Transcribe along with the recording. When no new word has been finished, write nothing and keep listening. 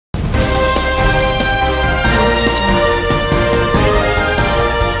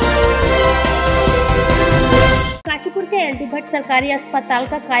LD. Bhatt सरकारी अस्पताल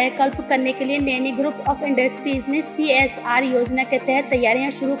का कायाकल्प करने के लिए नैनी ग्रुप ऑफ इंडस्ट्रीज ने CSR योजना के तहत तैयारियां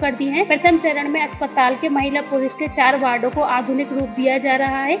शुरू कर दी हैं। प्रथम चरण में अस्पताल के महिला पुरुष के 4 वार्डों को आधुनिक रूप दिया जा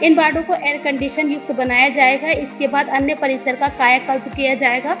रहा है। इन वार्डों को एयर कंडीशन युक्त बनाया जाएगा। इसके बाद अन्य परिसर का कायाकल्प किया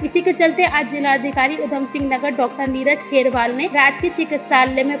जाएगा। इसी के चलते आज जिलाधिकारी उधम सिंह नगर डॉक्टर नीरज खेरवाल ने राजकीय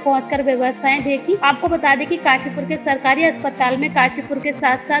चिकित्सालय में पहुंचकर व्यवस्थाएं देखी। आपको बता दें कि काशीपुर के सरकारी अस्पताल में काशीपुर के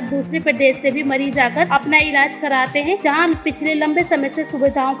साथ साथ दूसरे प्रदेश से भी मरीज आकर अपना इलाज कराते हैं, जहां पिछले लंबे समय से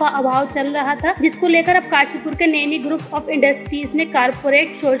सुविधाओं का अभाव चल रहा था, जिसको लेकर अब काशीपुर के नैनी ग्रुप ऑफ इंडस्ट्रीज ने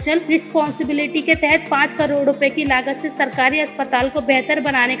कारपोरेट सोशल रिस्पॉन्सिबिलिटी के तहत 5 करोड़ रुपए की लागत से सरकारी अस्पताल को बेहतर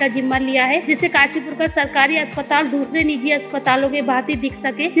बनाने का जिम्मा लिया है, जिससे काशीपुर का सरकारी अस्पताल दूसरे निजी अस्पतालों के भांति दिख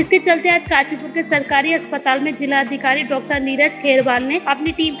सके। जिसके चलते आज काशीपुर के सरकारी अस्पताल में जिलाधिकारी डॉक्टर नीरज खेरवाल ने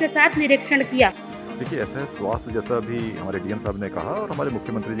अपनी टीम के साथ निरीक्षण किया। देखिए, ऐसा है, स्वास्थ्य जैसा भी हमारे डीएम साहब ने कहा और हमारे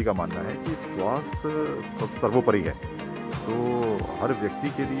मुख्यमंत्री जी का मानना है कि स्वास्थ्य सब सर्वोपरि है। तो हर व्यक्ति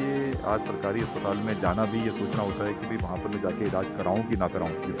के लिए आज सरकारी अस्पताल में जाना भी ये सोचना होता है कि भाई वहाँ पर मैं जाके इलाज कराऊँ कि ना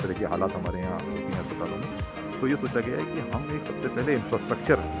कराऊँ। जिस तरह के हालात हमारे यहाँ होते हैं अस्पतालों में, तो ये सोचा गया है कि हम एक सबसे पहले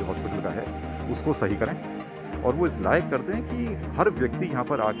इंफ्रास्ट्रक्चर जो हॉस्पिटल का है उसको सही करें और वो इस लायक कर दें कि हर व्यक्ति यहाँ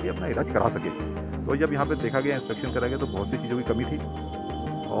पर आके अपना इलाज करा सके। तो जब यहाँ पर देखा गया, इंस्पेक्शन करा गया, तो बहुत सी चीज़ों की कमी थी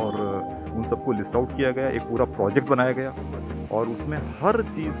और उन सबको लिस्ट आउट किया गया, एक पूरा प्रोजेक्ट बनाया गया और उसमें हर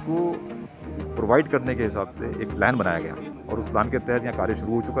चीज़ को प्रोवाइड करने के हिसाब से एक प्लान बनाया गया और उस प्लान के तहत यहाँ कार्य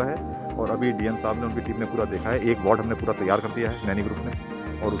शुरू हो चुका है। और अभी डीएम साहब ने, उनकी टीम ने पूरा देखा है। एक वार्ड हमने पूरा तैयार कर दिया है नैनी ग्रुप ने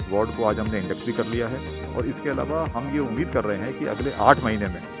और उस वार्ड को आज हमने इंडक्ट भी कर लिया है। और इसके अलावा हम ये उम्मीद कर रहे हैं कि अगले 8 महीने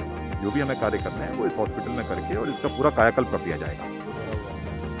में जो भी हमें कार्य करने हैं वो इस हॉस्पिटल में करके और इसका पूरा कायाकल्प कर दिया जाएगा।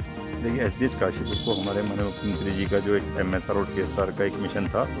 देखिए, एसडीएच काशीपुर को हमारे माननीय मुख्यमंत्री जी का जो एक MSR और CSR का एक मिशन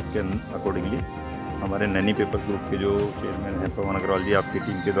था, उसके अकॉर्डिंगली हमारे नैनी पेपर ग्रुप के जो चेयरमैन हैं पवन अग्रवाल जी, आपकी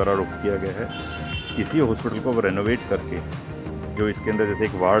टीम के द्वारा रुख किया गया है। इसी हॉस्पिटल को रेनोवेट करके, जो इसके अंदर जैसे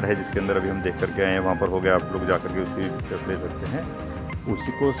एक वार्ड है जिसके अंदर अभी हम देख करके आए हैं, वहाँ पर हो गया, आप लोग जा करके उसकी पिक्चर्स ले सकते हैं,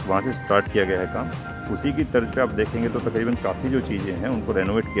 उसी को वहाँ से स्टार्ट किया गया है काम। उसी की तर्ज पे आप देखेंगे तो तकरीबन काफ़ी जो चीज़ें हैं उनको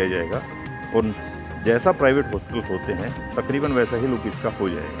रेनोवेट किया जाएगा और जैसा प्राइवेट हॉस्पिटल होते हैं तकरीबन वैसा ही लुक इसका हो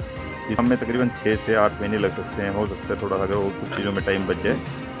जाएगा। इसमें तकरीबन 6 से 8 महीने लग सकते हैं, हो सकता है थोड़ा अगर वो कुछ चीज़ों में टाइम बच जाए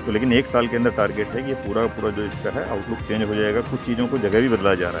तो, लेकिन 1 साल के अंदर टारगेट है कि ये पूरा जो इसका है आउटलुक चेंज हो जाएगा। कुछ चीज़ों को जगह भी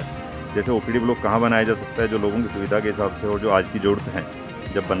बदला जा रहा है, जैसे ओपीडी ब्लॉक कहाँ बनाया जा सकता है जो लोगों की सुविधा के हिसाब से और जो आज की ज़रूरत है,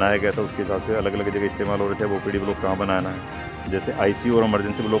 जब बनाया गया था उसके हिसाब से अलग अलग जगह इस्तेमाल हो रहे थे। वो ओपीडी ब्लॉक कहाँ बनाना है, जैसे ICU और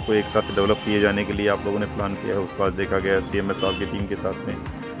इमरजेंसी ब्लॉक को एक साथ डेवलप किए जाने के लिए आप लोगों ने प्लान किया है, उसको आज देखा गया है CMS साहब की टीम के साथ में।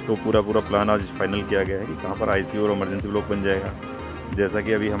 तो पूरा प्लान आज फाइनल किया गया है कि कहाँ पर ICU और इमरजेंसी ब्लॉक बन जाएगा। जैसा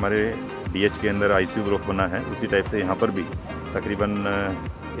कि अभी हमारे DH के अंदर ICU ब्लॉक बना है, उसी टाइप से यहाँ पर भी तकरीबन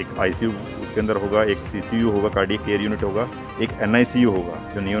एक ICU उसके अंदर होगा, एक CCU होगा, कार्डियक केयर यूनिट होगा, एक NICU होगा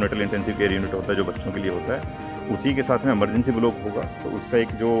जो नियोनेटल इंटेंसिव केयर यूनिट होता है जो बच्चों के लिए होता है। उसी के साथ में इमरजेंसी ब्लॉक होगा। तो उसका एक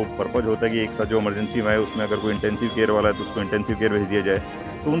जो पर्पज़ होता है कि एक साथ जो इमरजेंसी है उसमें अगर कोई इंटेंसिव केयर वाला है तो उसको इंटेंसिव केयर भेज दिया जाए।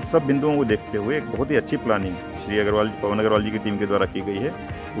 तो उन सब बिंदुओं को देखते हुए एक बहुत ही अच्छी प्लानिंग श्री पवन अग्रवाल जी की टीम के द्वारा की गई है।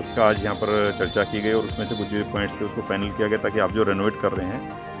 उसका आज यहाँ पर चर्चा की गई और उसमें से कुछ जो पॉइंट्स थे उसको फाइनल किया गया ताकि आप जो रेनोवेट कर रहे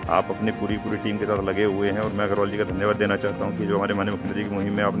हैं आप अपनी पूरी टीम के साथ लगे हुए हैं। और मैं अग्रवाल जी का धन्यवाद देना चाहता हूँ कि जो हमारे माननीय मुख्यमंत्री जी की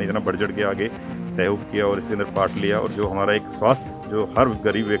मुहिम में आपने इतना बढ़ चढ़ के आगे सहयोग किया और इसके अंदर पार्ट लिया। और जो हमारा एक स्वास्थ्य जो हर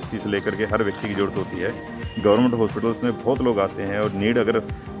गरीब व्यक्ति से लेकर के हर व्यक्ति की जरूरत होती है, गवर्नमेंट हॉस्पिटल्स में बहुत लोग आते हैं और नीड अगर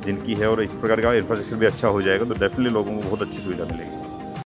जिनकी है और इस प्रकार का इंफ्रास्ट्रक्चर भी अच्छा हो जाएगा तो डेफिनेटली लोगों को बहुत अच्छी सुविधा मिलेगी।